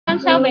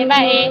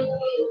cs8673e.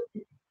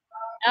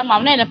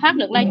 Mẫu này là phát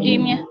được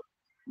livestream nha.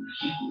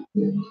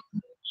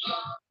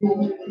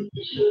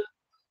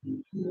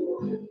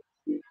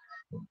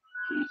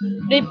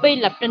 DP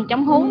lập trình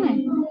chống hú này.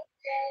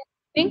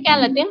 Tiếng ca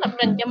là tiếng lập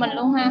trình cho mình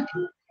luôn ha.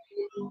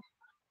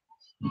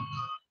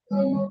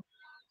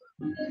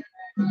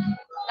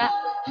 Đó.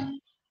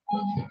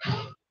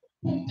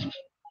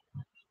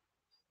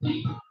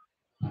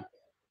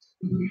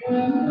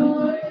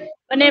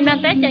 Bên em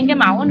đang test trên cái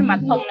mẫu này, mạch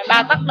thùng này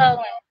 3 tắc đơn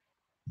này,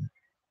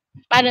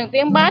 3 đường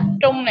tiếng bass,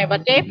 trung này và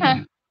chép ha.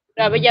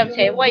 Rồi bây giờ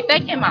sẽ quay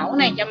test cái mẫu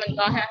này cho mình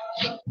coi ha.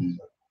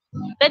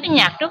 Test tiếng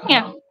nhạc trước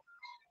nha.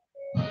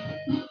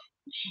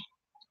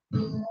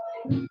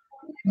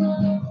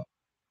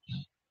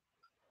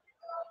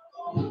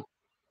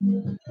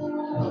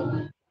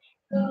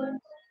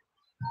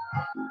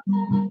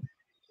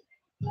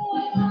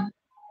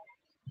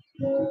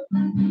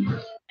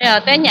 Bây giờ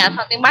test nhạc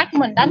phần tiếng bass của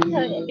mình đánh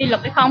đi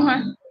lực hay không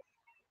ha.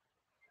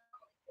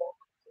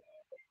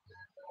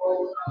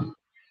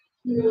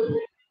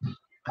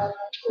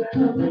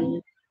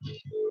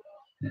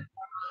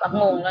 Bật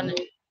nguồn lên này.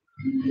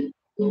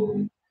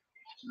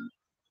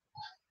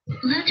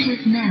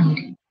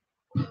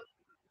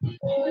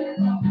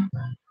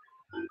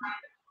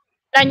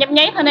 Ra nhấp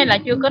nháy thôi, nên là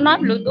chưa có nói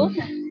Bluetooth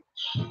này.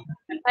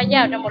 Mình phải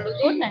vào trong một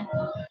Bluetooth này.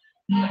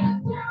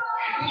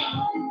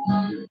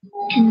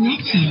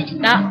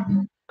 Đó,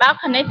 báo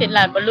connected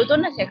là Bluetooth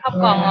nó sẽ không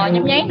còn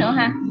nhấp nháy nữa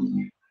ha.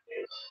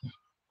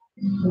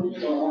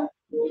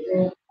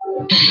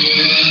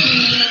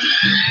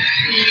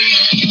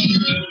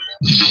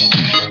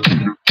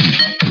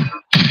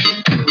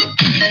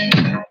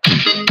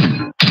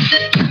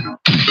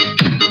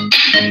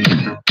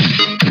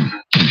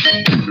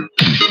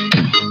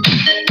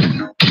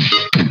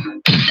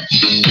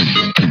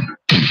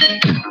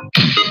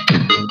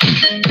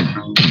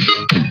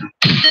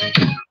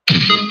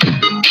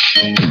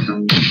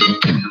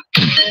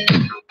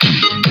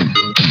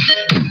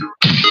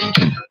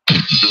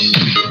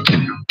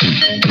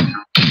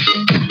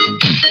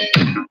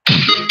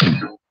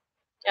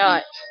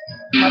 Rồi,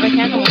 mở bên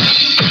khác luôn.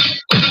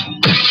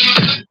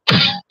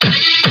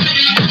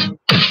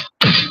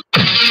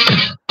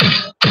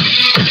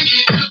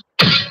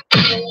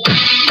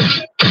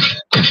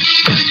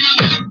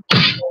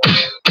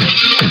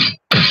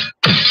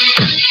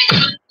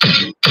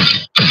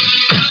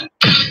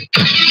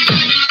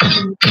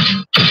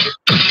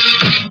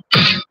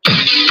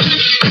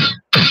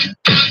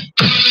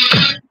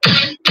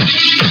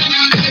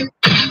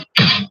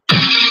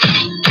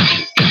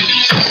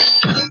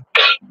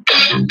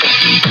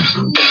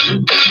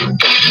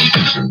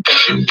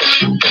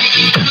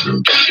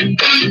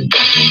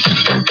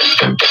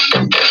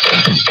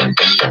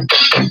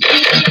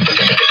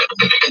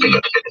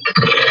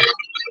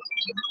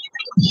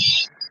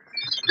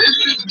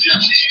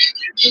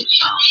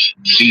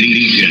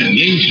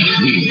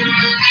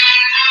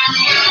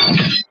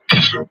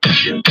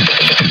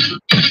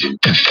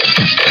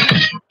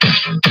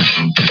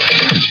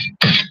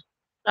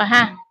 Rồi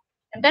ha,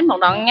 em test một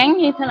đoạn ngắn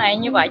như thế này,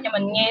 như vậy cho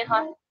mình nghe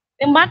thôi.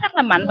 Tiếng bass rất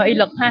là mạnh và uy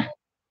lực ha,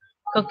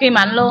 cực kỳ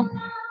mạnh luôn.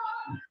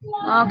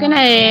 Cái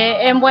này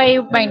em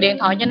quay bằng điện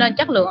thoại cho nên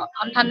chất lượng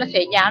âm thanh nó sẽ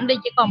giảm đi,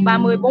 chỉ còn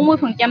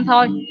 30-40%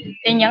 thôi.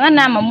 Thì những anh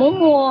nào mà muốn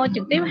mua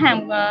trực tiếp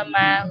hàng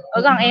mà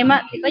ở gần em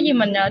á, thì có gì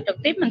mình trực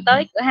tiếp mình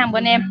tới cửa hàng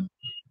bên em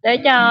để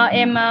cho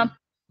em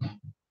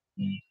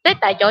test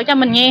tại chỗ cho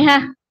mình nghe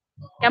ha.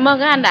 Cảm ơn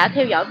các anh đã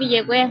theo dõi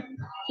video của em.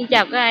 Xin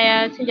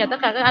chào tất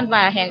cả các anh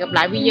và hẹn gặp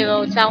lại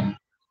video sau.